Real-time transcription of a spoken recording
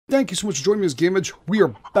Thank you so much for joining me as GameEdged. We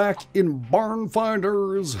are back in Barn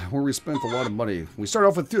Finders, where we spent a lot of money. We started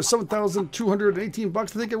off with 7,218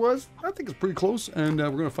 bucks, I think it was. I think it's pretty close, and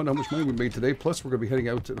we're going to find out how much money we made today. Plus, we're going to be heading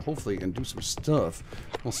out and hopefully and do some stuff.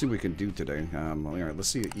 We'll see what we can do today. All right, let's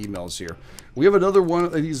see the emails here. We have another one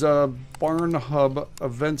of these Barn Hub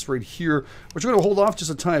events right here, which we're going to hold off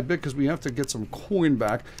just a tiny bit because we have to get some coin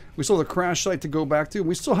back. We still have the crash site to go back to.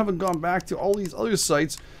 We still haven't gone back to all these other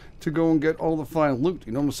sites to go and get all the fine loot,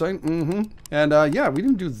 you know what I'm saying? Mm-hmm. And yeah, we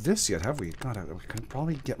didn't do this yet, have we? God, I could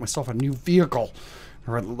probably get myself a new vehicle.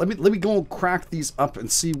 All right, let me go and crack these up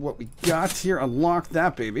and see what we got here. Unlock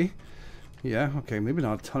that, baby. Yeah, okay, maybe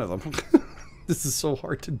not a ton of them. This is so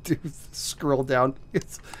hard to do. Scroll down.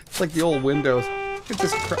 It's like the old Windows. It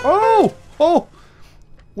just oh!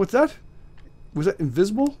 What's that? Was that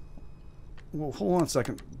invisible? Well, hold on a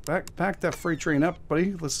second. Back that freight train up,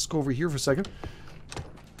 buddy. Let's just go over here for a second.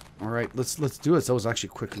 All right, let's do it. That was actually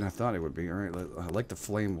quicker than I thought it would be. All right, I like the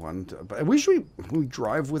flame one, but I wish when we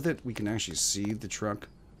drive with it, we can actually see the truck.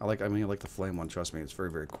 I like the flame one. Trust me, it's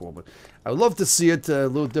very, very cool. But I would love to see it a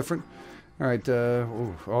little different. All right.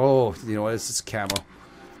 Oh, you know what? It's camo.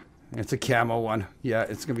 It's a camo one. Yeah,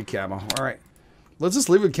 it's gonna be camo. All right, let's just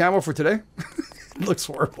leave it camo for today. It looks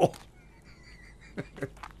horrible.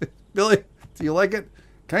 Billy, do you like it?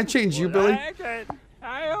 Can I change you, Billy?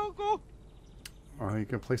 Hi, Uncle. Oh, you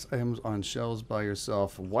can place items on shelves by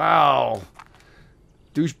yourself. Wow.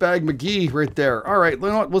 Douchebag McGee right there. All right, you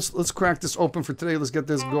know what? Let's crack this open for today. Let's get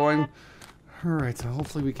this going. All right, so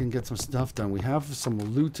hopefully we can get some stuff done. We have some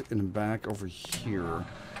loot in the back over here.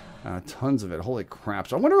 Tons of it. Holy crap.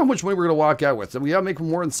 So I wonder how much money we're going to walk out with. So we have making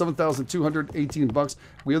more than 7,218 bucks.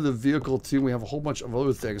 We have the vehicle too. We have a whole bunch of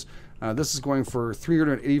other things. This is going for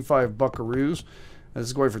 385 buckaroos. This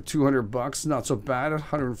is going for 200 bucks. Not so bad.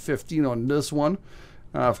 115 on this one.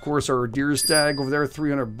 Of course, our deer stag over there,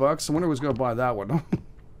 300 bucks. I wonder who's going to buy that one.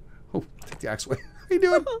 Oh, take the axe away. How you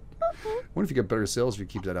doing? I wonder if you get better sales if you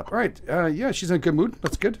keep that up. All right. Yeah, she's in a good mood.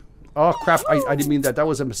 That's good. Oh, crap. I didn't mean that. That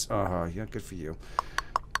was a yeah, good for you.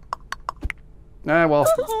 Well,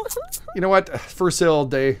 you know what? First sale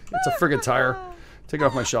day. It's a friggin' tire. Take it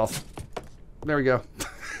off my shelf. There we go.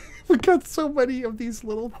 We got so many of these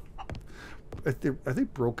little... Are they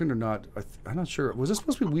broken or not? I'm not sure. Was there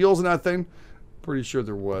supposed to be wheels in that thing? Pretty sure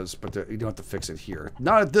there was, but you don't have to fix it here.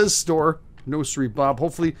 Not at this store. No street Bob.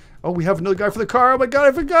 Hopefully. Oh, we have another guy for the car. Oh my god,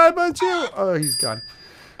 I forgot about you. Oh, he's gone.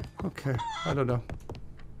 Okay, I don't know.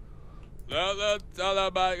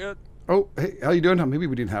 Oh, hey, how you doing? Maybe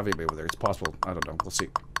we didn't have anybody over there. It's possible. I don't know. We'll see.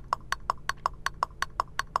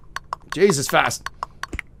 Jesus, fast.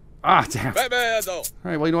 Ah, damn. All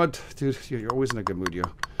right, well, you know what, dude? You're always in a good mood, you.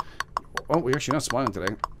 Oh, we're actually not smiling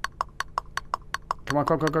today. Come on,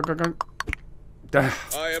 come on.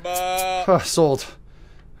 Sold.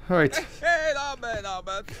 All right.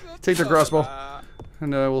 Take the crossbow.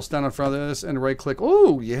 And we'll stand in front of this and right click.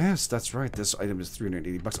 Oh, yes, that's right. This item is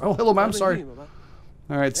 380 bucks. Oh, hello, ma'am. Sorry.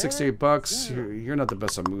 All right, 68 bucks. You're not the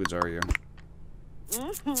best of moods, are you?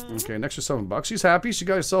 Okay, an extra 7 bucks. She's happy. She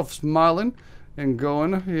got herself smiling and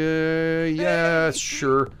going. Yeah,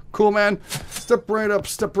 sure. Cool, man. Step right up,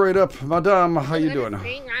 madame. How you doing?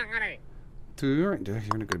 You're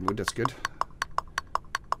in a good mood. That's good.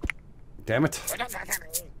 Damn it.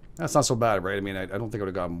 That's not so bad, right? I mean, I don't think I would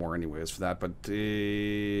have gotten more anyways for that, but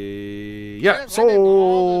yeah.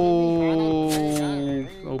 Sold.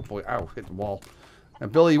 Oh boy, ow! Hit the wall.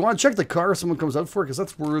 And Billy, you want to check the car if someone comes up for it? Because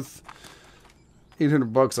that's worth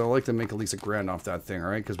 800 bucks. I'd like to make at least $1,000 off that thing, all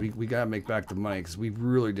right? Because we gotta make back the money because we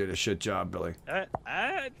really did a shit job, Billy.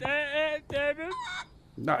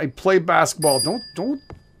 No, I play basketball. Don't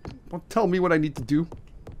tell me what I need to do,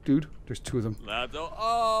 dude. There's 2 of them.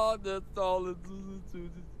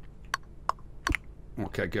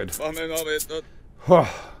 Okay, good.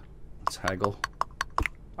 Let's haggle.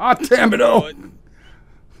 Ah, damn it! Oh.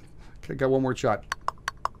 Okay, got one more shot.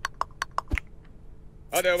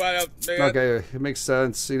 Okay, it makes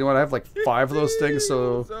sense. You know what? I have like 5 of those things,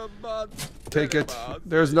 so take it.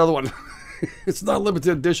 There's another one. It's not a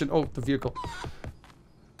limited edition. Oh, the vehicle.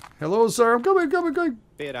 Hello, sir. I'm coming.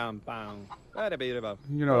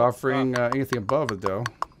 You're not offering anything above it, though.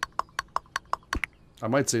 I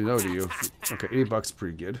might say no to you. Okay, 80 bucks is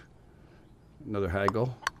pretty good. Another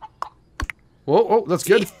haggle. Whoa, that's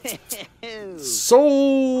good.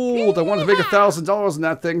 Sold! I wanted to make $1,000 in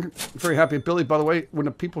that thing. I'm very happy. Billy, by the way, when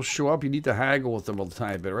the people show up, you need to haggle with them all the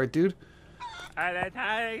time, bit, right, dude?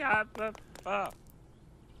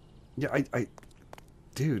 Yeah,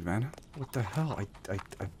 dude, man. What the hell? I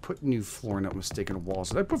put new flooring up mistaken walls.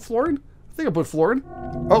 Did I put flooring? I think I put flooring.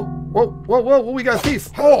 Oh, whoa, we got a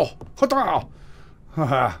thief. Oh,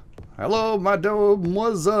 Haha. Hello,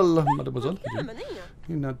 mademoiselle. Mademoiselle.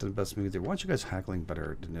 You're not the best mood there. Why aren't you guys haggling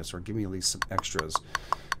better than this, or give me at least some extras?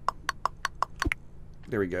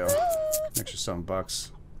 There we go. An extra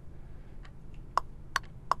 $7.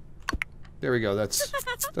 There we go.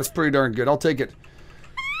 That's pretty darn good. I'll take it.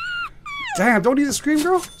 Damn! Don't need to scream,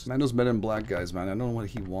 girl. Man, those Men in Black guys, man. I don't know what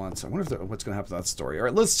he wants. I wonder if what's gonna happen to that story. All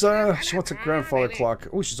right, let's. She wants a grandfather clock.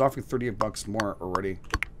 Oh, she's offering $38 more already.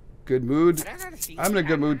 Good mood. I'm in a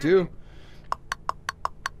good mood too.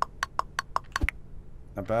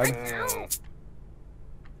 Not bad.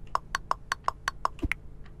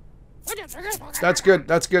 That's good.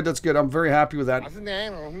 That's good. That's good. I'm very happy with that.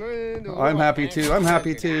 I'm happy too. I'm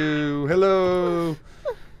happy too. Hello.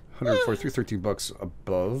 143, $13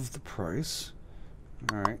 above the price.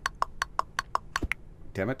 All right.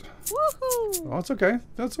 Damn it. Woohoo! Oh, it's okay.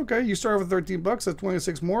 That's okay. You start with $13. That's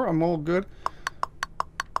 26 more. I'm all good.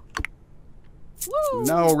 Woo!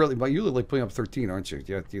 No, really, but you look like putting up 13, aren't you?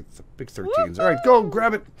 Yeah, the big 13s. All right, go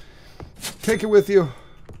grab it. Take it with you.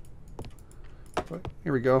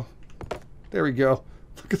 Here we go. There we go.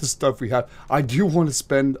 Look at the stuff we have. I do want to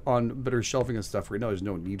spend on better shelving and stuff right now. There's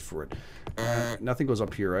no need for it. Nothing goes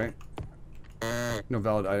up here, right? No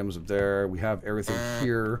valid items up there. We have everything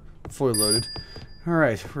here, fully loaded. All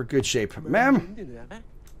right, we're in good shape. Ma'am,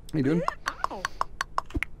 how you doing?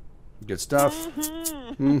 Good stuff.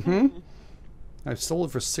 Mm-hmm. I sold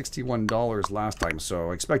it for $61 last time,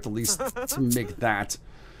 so I expect at least to make that.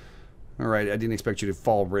 All right, I didn't expect you to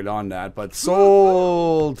fall right on that, but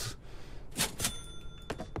sold.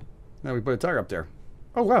 Now we put a tire up there.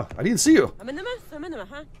 Oh wow, I didn't see you.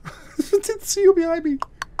 Didn't see you behind me.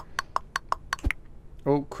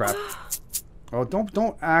 Oh crap. Oh,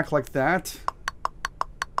 don't act like that.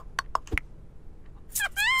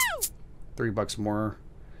 $30 more.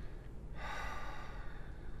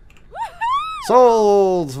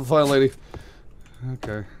 Sold, fine lady.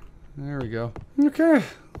 Okay, there we go. Okay,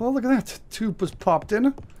 well look at that. Two was popped in.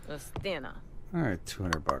 All right,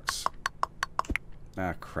 $200.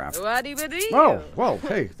 Ah, crap. Oh, well,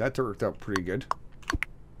 hey, that worked out pretty good.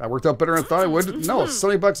 That worked out better than I thought it would. No,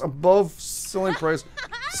 $70 above selling price.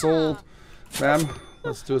 Sold. Ma'am,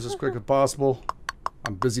 let's do this as quick as possible.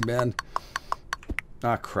 I'm busy, man.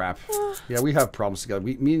 Ah, crap. Yeah, we have problems together.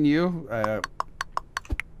 Me and you, I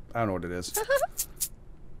don't know what it is.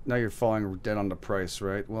 Now you're falling dead on the price,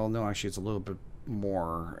 right? Well, no, actually, it's a little bit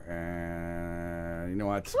more. And you know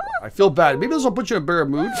what? I feel bad. Maybe this will put you in a better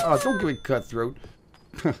mood. Oh, don't give me cutthroat.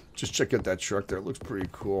 Just check out that truck there. It looks pretty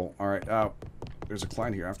cool. All right. There's a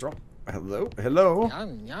client here after all. Hello. Hello.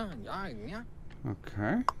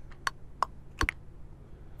 Okay.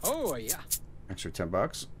 Oh, yeah. Extra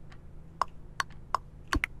 $10.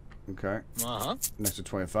 Okay. Uh-huh. An extra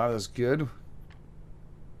 25. That's good.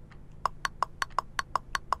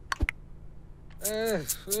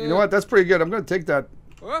 You know what? That's pretty good. I'm going to take that.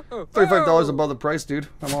 $35 above the price, dude.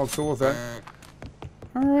 I'm all cool with that.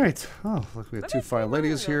 All right. Oh, look, we have two fine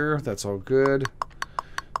ladies here. That's all good.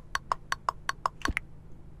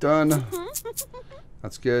 Done.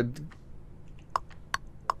 That's good.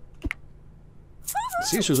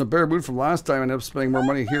 See, she was in a better mood from last time and ended up spending more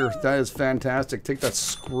money here. That is fantastic. Take that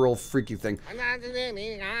squirrel freaky thing.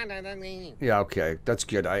 Yeah, okay. That's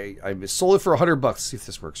good. I sold it for $100. See if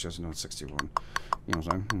this works. Just no, it's 61. You know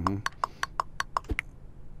what I'm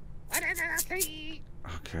saying?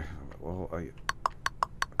 Okay. Well,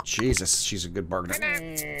 Jesus, she's a good bargainer.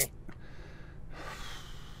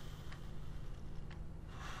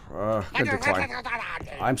 Good decline.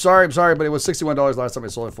 I'm sorry, but it was $61 last time I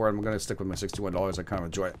sold it for, and I'm going to stick with my $61. I kind of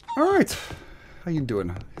enjoy it. All right. How you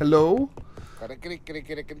doing? Hello? I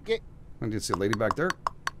did see a lady back there.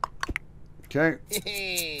 Okay.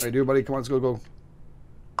 How you doing, buddy? Come on, let's go.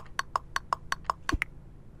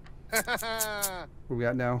 Where we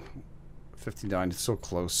at now? 59. It's so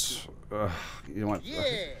close. You know what?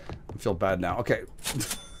 I feel bad now. Okay.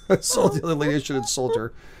 I sold the other lady. I should have sold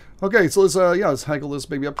her. Okay, so let's haggle this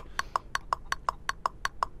baby up.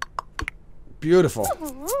 Beautiful.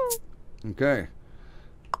 Okay.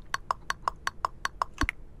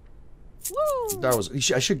 That was.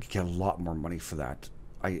 I should get a lot more money for that.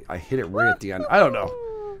 I hit it right at the end. I don't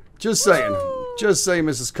know. Just saying. Just saying,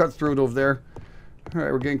 Mrs. Cutthroat over there. All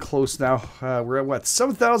right, we're getting close now. We're at what?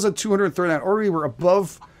 7,239. Already we're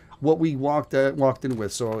above what we walked in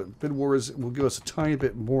with. So Bid Wars will give us a tiny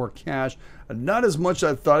bit more cash. Not as much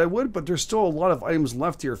as I thought it would, but there's still a lot of items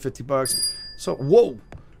left here. $50. So whoa,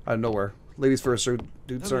 out of nowhere. Ladies first, sir.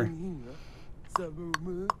 Dude, sorry.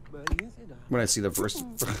 When I see the first.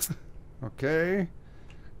 Okay.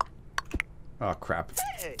 Oh crap.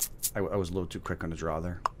 I was a little too quick on the draw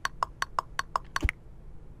there.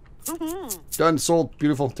 Done. Sold.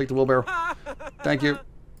 Beautiful. Take the wheelbarrow. Thank you.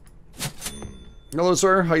 Hello,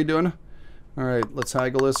 sir. How you doing? All right. Let's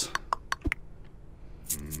haggle this.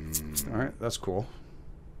 All right. That's cool.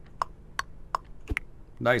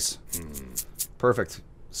 Nice. Perfect.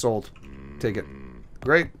 Sold. Take it.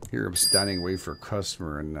 Great. Here I'm standing away for a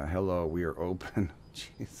customer, and hello, we are open.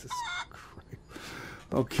 Jesus Christ.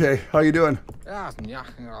 Okay. How you doing? Yeah.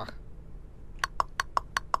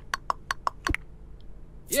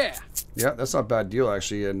 Yeah, that's not a bad deal,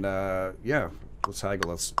 actually. And, yeah, let's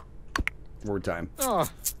haggle. Let's word time. Oh.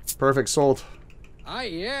 Perfect. Sold.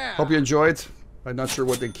 Yeah. Hope you enjoyed. I'm not sure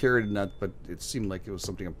what they carried in that, but it seemed like it was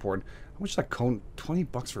something important. How much is that cone? 20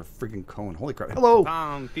 bucks for a freaking cone. Holy crap. Hello!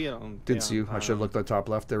 Didn't see you. I should have looked on top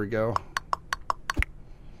left. There we go.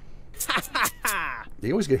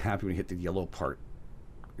 They always get happy when you hit the yellow part.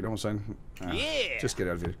 You know what I'm saying? Yeah. Just get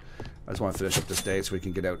out of here. I just want to finish up this day so we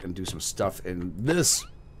can get out and do some stuff in this.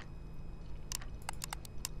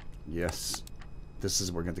 Yes. This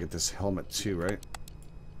is, we're going to get this helmet too, right?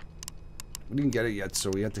 We didn't get it yet, so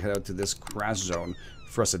we have to head out to this crash zone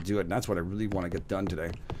for us to do it, and that's what I really want to get done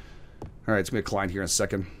today. Alright, it's going to be a client here in a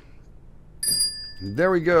second.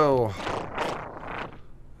 There we go.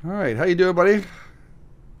 Alright, how you doing, buddy?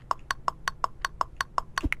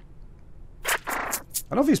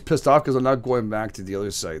 I don't know if he's pissed off because I'm not going back to the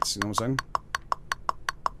other sites. You know what I'm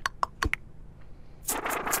saying?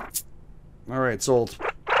 Alright, sold.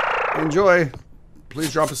 Enjoy.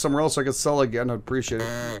 Please drop it somewhere else so I can sell again. I'd appreciate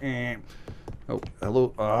it. Oh,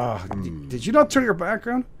 hello. Did you not turn your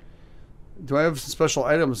background? Do I have special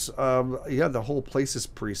items? Yeah, the whole place is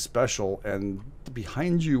pretty special. And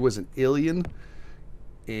behind you was an alien.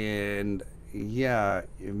 And, yeah,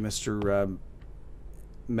 Mr.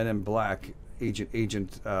 Men in Black. Agent,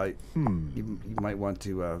 you might want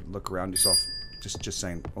to look around yourself. Just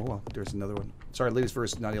saying. Oh, well, there's another one. Sorry, ladies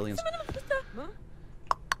first, not aliens.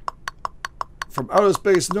 From outer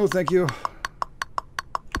space, no thank you.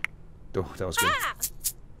 Oh, that was good.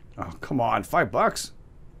 Oh, come on, $5?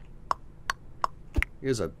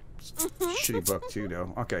 Here's a shitty book, too,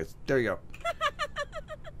 though. Okay, there you go.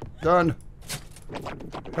 Done.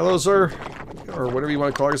 Hello, sir. Or whatever you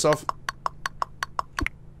want to call yourself.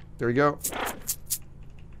 There we go.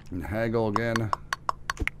 And haggle again.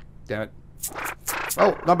 Damn it.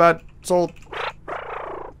 Oh, not bad. Sold.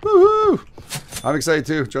 Woohoo! I'm excited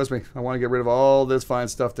too. Trust me. I want to get rid of all this fine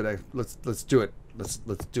stuff today. Let's do it. Let's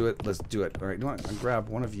do it. Let's do it. All right. You know what? I'll grab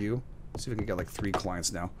one of you. See if we can get like 3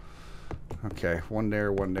 clients now. Okay. One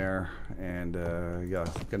there, and yeah,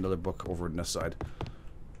 get another book over on this side.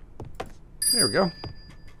 There we go.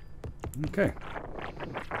 Okay.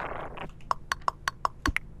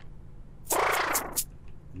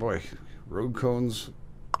 Boy, road cones.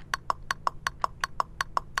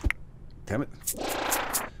 Damn it.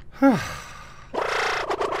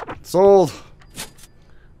 Sold.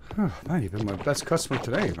 Man, you've been my best customer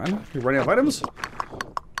today, man. You're running out of items?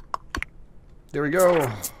 There we go.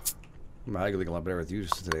 I'm haggling a lot better with you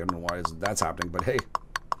today. I don't know why that's happening, but hey.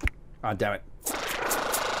 Ah, damn it.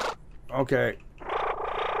 Okay.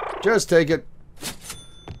 Just take it.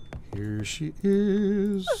 Here she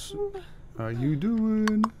is. How you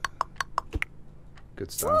doing?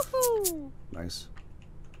 Good stuff. Nice.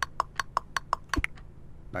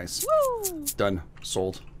 Nice. Done.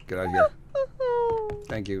 Sold. Get out of here.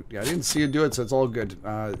 Thank you. Yeah, I didn't see you do it, so it's all good.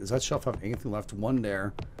 Does that shelf have anything left? One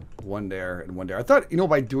there, and one there. I thought, you know,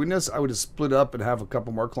 by doing this, I would have split up and have a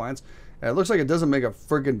couple more clients. And it looks like it doesn't make a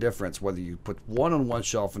friggin' difference whether you put one on one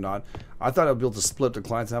shelf or not. I thought I'd be able to split the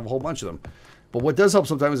clients and have a whole bunch of them. But what does help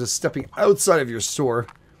sometimes is stepping outside of your store.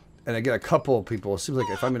 And I get a couple of people. It seems like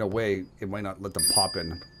if I'm in a way, it might not let them pop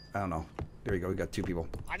in. I don't know. There you go. We got 2 people.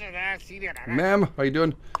 Ma'am, how you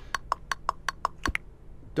doing?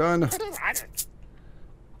 Done.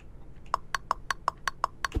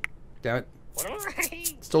 Damn it.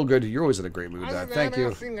 Still good. You're always in a great mood. Thank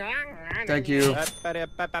you. Thank you.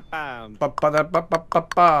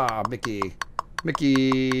 Mickey.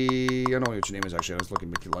 Mickey. I don't know what your name is, actually. I was looking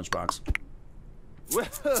at Mickey Lunchbox.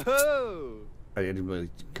 Whoa! I didn't really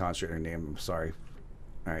concentrate on her name. I'm sorry.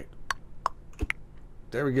 Alright.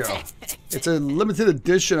 There we go. It's a limited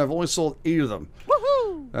edition. I've only sold 8 of them.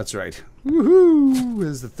 Woohoo! That's right. Woohoo!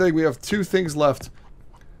 Is the thing. We have 2 things left.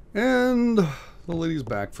 And the lady's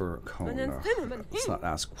back for a cone. Let's not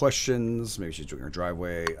ask questions. Maybe she's doing her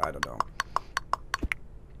driveway. I don't know.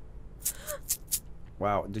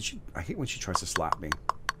 Wow. Did she? I hate when she tries to slap me.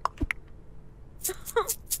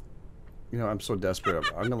 You know, I'm so desperate.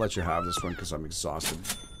 I'm gonna let you have this one because I'm exhausted.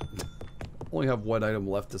 Only have 1 item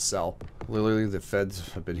left to sell. Literally, the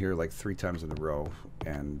feds have been here like 3 times in a row,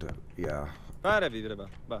 and yeah, How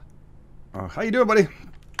you doing, buddy?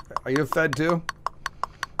 Are you fed too?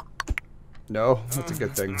 No, that's a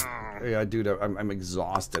good thing. Yeah, dude, I'm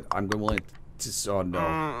exhausted. I'm willing to. Oh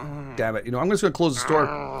no, damn it! You know, I'm just gonna close the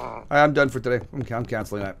store. I'm done for today. I'm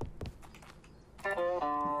canceling that.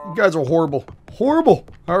 You guys are horrible, horrible.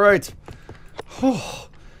 All right. Oh,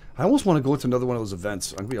 I almost want to go to another one of those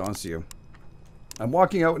events. I'm gonna be honest with you. I'm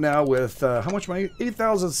walking out now with how much money?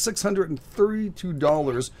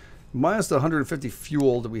 $8,632 minus the 150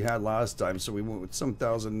 fuel that we had last time. So we went with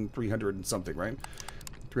 7,300 and something, right?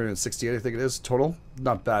 368, I think it is total.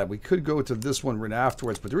 Not bad. We could go to this one right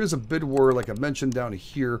afterwards, but there is a bid war, like I mentioned down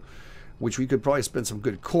here, which we could probably spend some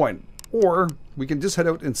good coin. Or we can just head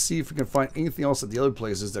out and see if we can find anything else at the other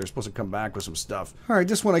places that are supposed to come back with some stuff. All right,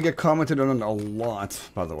 this one I get commented on a lot,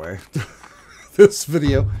 by the way. This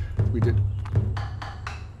video we did.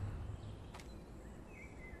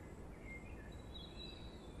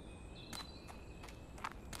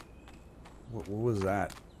 What was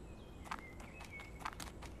that?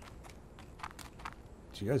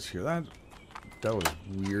 Did you guys hear that? That was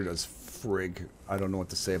weird as frig. I don't know what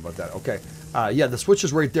to say about that. Okay. Yeah, the switch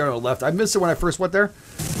is right there on the left. I missed it when I first went there.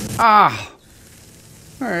 Ah!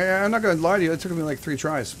 Alright, I'm not going to lie to you. It took me like 3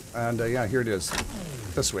 tries. And yeah, here it is.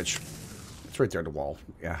 The switch. It's right there on the wall.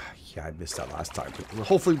 Yeah, I missed that last time.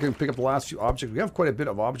 Hopefully we can pick up the last few objects. We have quite a bit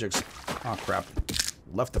of objects. Oh, crap.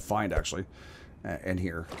 Left to find, actually. And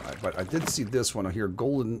here. But I did see this one here.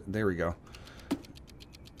 Golden. There we go.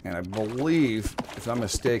 And I believe, if I'm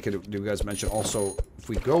mistaken, you guys mentioned also, if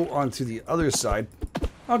we go onto the other side,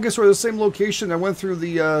 I guess we're at the same location. I went through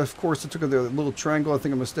the, of course, I took the little triangle, I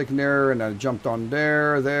think I'm mistaken there, and I jumped on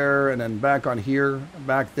there, and then back on here,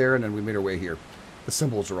 back there, and then we made our way here. The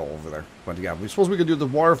symbols are all over there. But yeah, we suppose we could do the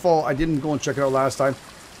waterfall. I didn't go and check it out last time.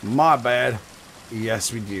 My bad.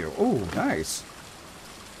 Yes, we do. Oh, nice.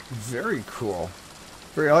 Very cool.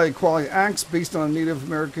 Very high quality axe based on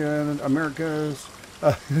Native America's.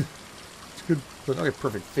 It's good, but not a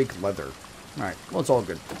perfect fake leather. Alright, well, it's all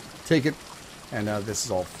good. Take it. And this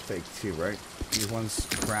is all fake too, right? These ones,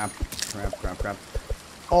 crap.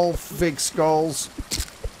 All fake skulls.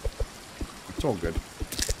 It's all good.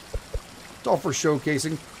 It's all for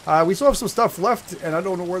showcasing. We still have some stuff left, and I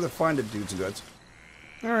don't know where to find it, dudes and duds.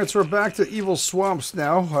 Alright, so we're back to Evil Swamps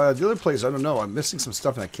now. The other place, I don't know. I'm missing some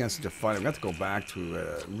stuff, and I can't seem to find it. I'm going to have to go back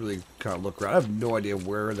to really kind of look around. I have no idea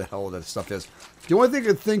where the hell that stuff is. The only thing I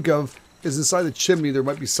can think of is inside the chimney there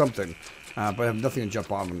might be something. But I have nothing to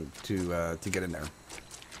jump on to get in there.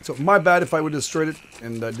 So my bad if I would have destroyed it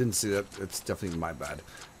and I didn't see that. It's definitely my bad.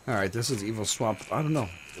 Alright, this is Evil Swamp. I don't know.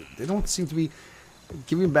 They don't seem to be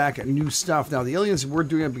giving back new stuff. Now, the aliens were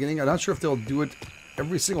doing at the beginning. I'm not sure if they'll do it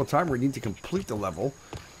every single time where you need to complete the level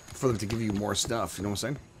for them to give you more stuff. You know what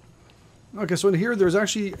I'm saying? Okay, so in here, there's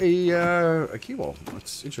actually a key wall.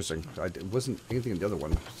 That's interesting. It wasn't anything in the other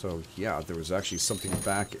one. So, yeah, there was actually something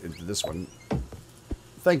back into this one.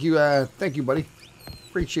 Thank you, buddy.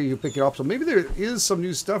 Appreciate you picking it up. So maybe there is some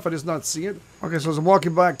new stuff. I just not see it. Okay, so as I'm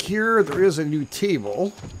walking back here, there is a new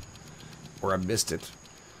table. Or I missed it.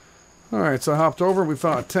 Alright, so I hopped over. We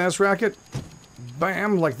found a tennis racket.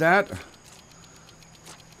 Bam, like that.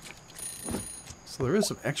 So there is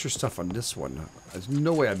some extra stuff on this one. There's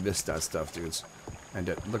no way I missed that stuff, dudes. And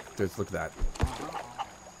look at that.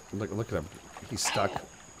 Look at him. He's stuck.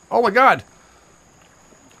 Oh my god!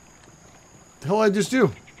 The hell did I just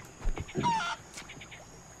do?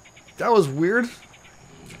 That was weird.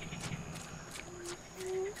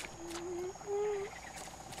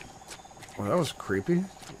 Well, that was creepy.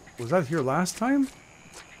 Was that here last time?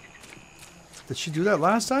 Did she do that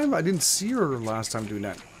last time? I didn't see her last time doing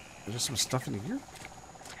that. Is there some stuff in here?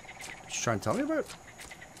 She's trying to tell me about?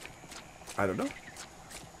 I don't know.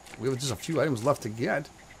 We have just a few items left to get.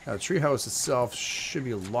 Now, the treehouse itself should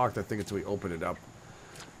be locked, I think, until we open it up.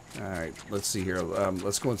 Alright, let's see here.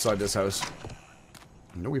 Let's go inside this house.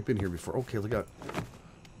 I know we've been here before. Okay, look at...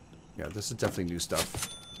 Yeah, this is definitely new stuff.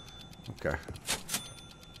 Okay.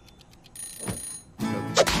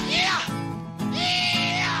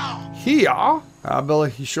 Here?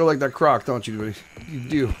 Billy, you sure like that croc, don't you, buddy? You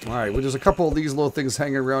do. Alright, well, there's a couple of these little things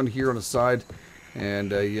hanging around here on the side.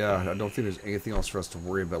 And, yeah, I don't think there's anything else for us to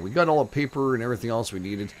worry about. We got all the paper and everything else we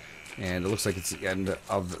needed. And it looks like it's the end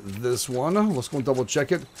of this one. Let's go and double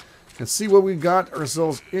check it and see what we got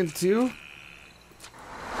ourselves into.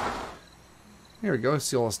 Here we go.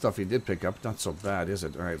 See all the stuff he did pick up. Not so bad, is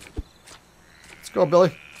it? Alright. Let's go,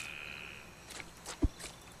 Billy.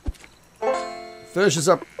 Finish this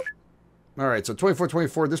up. Alright, so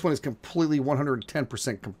 24-24. This one is completely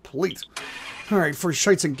 110% complete. Alright, for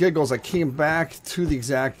shites and giggles, I came back to the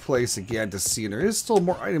exact place again to see, and there is still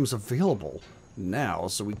more items available now,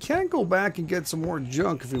 so we can go back and get some more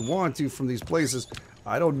junk if we want to from these places.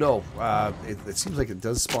 I don't know. It seems like it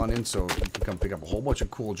does spawn in, so you can come pick up a whole bunch of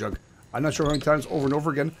cool junk. I'm not sure how many times over and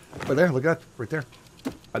over again, but there, look at that, right there.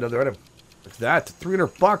 Another item. Look at that,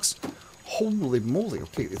 300 bucks. Holy moly.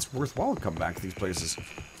 Okay, it's worthwhile to come back to these places.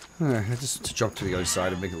 Just to jump to the other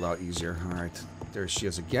side and make it a lot easier. Alright, there she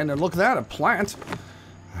is again. And look at that, a plant.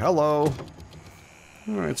 Hello.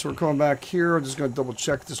 Alright, so we're coming back here. I'm just going to double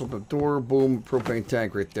check this. Open the door. Boom, propane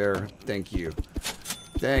tank right there. Thank you.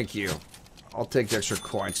 Thank you. I'll take the extra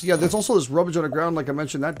coins. Yeah, there's also this rubbish on the ground, like I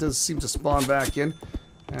mentioned. That does seem to spawn back in.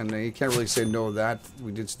 And you can't really say no to that.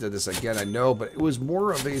 We just did this again, I know. But it was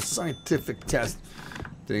more of a scientific test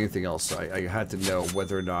than anything else. I had to know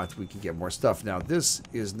whether or not we can get more stuff. Now, this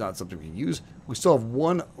is not something we can use. We still have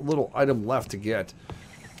one little item left to get.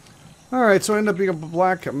 Alright, so it ended up being a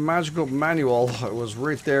black magical manual. It was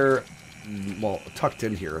right there, well, tucked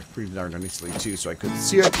in here. Pretty darn nicely, too, so I couldn't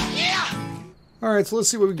see it. Alright, so let's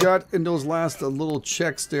see what we got in those last little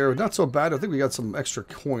checks there. Not so bad. I think we got some extra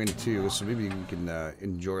coin, too, so maybe we can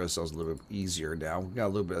enjoy ourselves a little bit easier now. We got a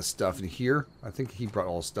little bit of stuff in here. I think he brought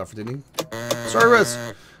all the stuff, didn't he? Service!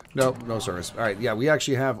 No, no service. Alright, yeah, we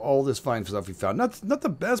actually have all this fine stuff we found. Not the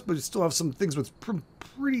best, but we still have some things with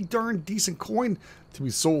pretty darn decent coin to be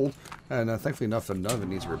sold. And thankfully enough, none of it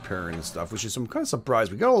needs repairing and stuff, which is I'm kind of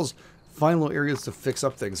surprised. We got all those fine little areas to fix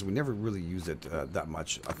up things. We never really used it that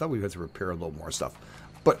much. I thought we had to repair a little more stuff.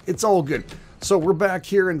 But it's all good. So we're back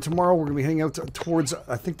here, and tomorrow we're going to be heading out towards,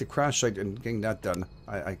 I think, the crash site and getting that done.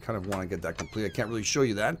 I kind of want to get that complete. I can't really show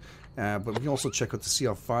you that. But we can also check out to see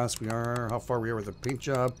how fast we are, how far we are with the paint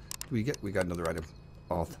job. We got another item.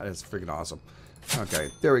 Oh, that is freaking awesome. Okay,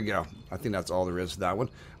 there we go. I think that's all there is for that one.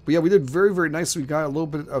 But yeah, we did very, very nice. We got a little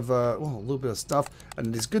bit of, well, a little bit of stuff,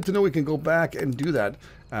 and it's good to know we can go back and do that.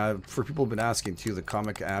 For people who've been asking too, the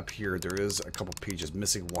comic app here, there is a couple pages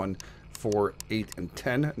missing, 1, 4, 8, and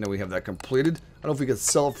 10. And then we have that completed. I don't know if we can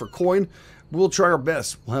sell it for coin. We'll try our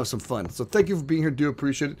best. We'll have some fun. So thank you for being here. Do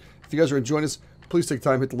appreciate it. If you guys are enjoying us, please take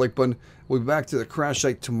time, hit the like button. We'll be back to the crash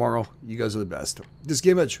site tomorrow. You guys are the best. This is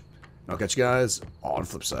GameEdged. I'll catch you guys on the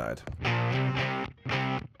flip side.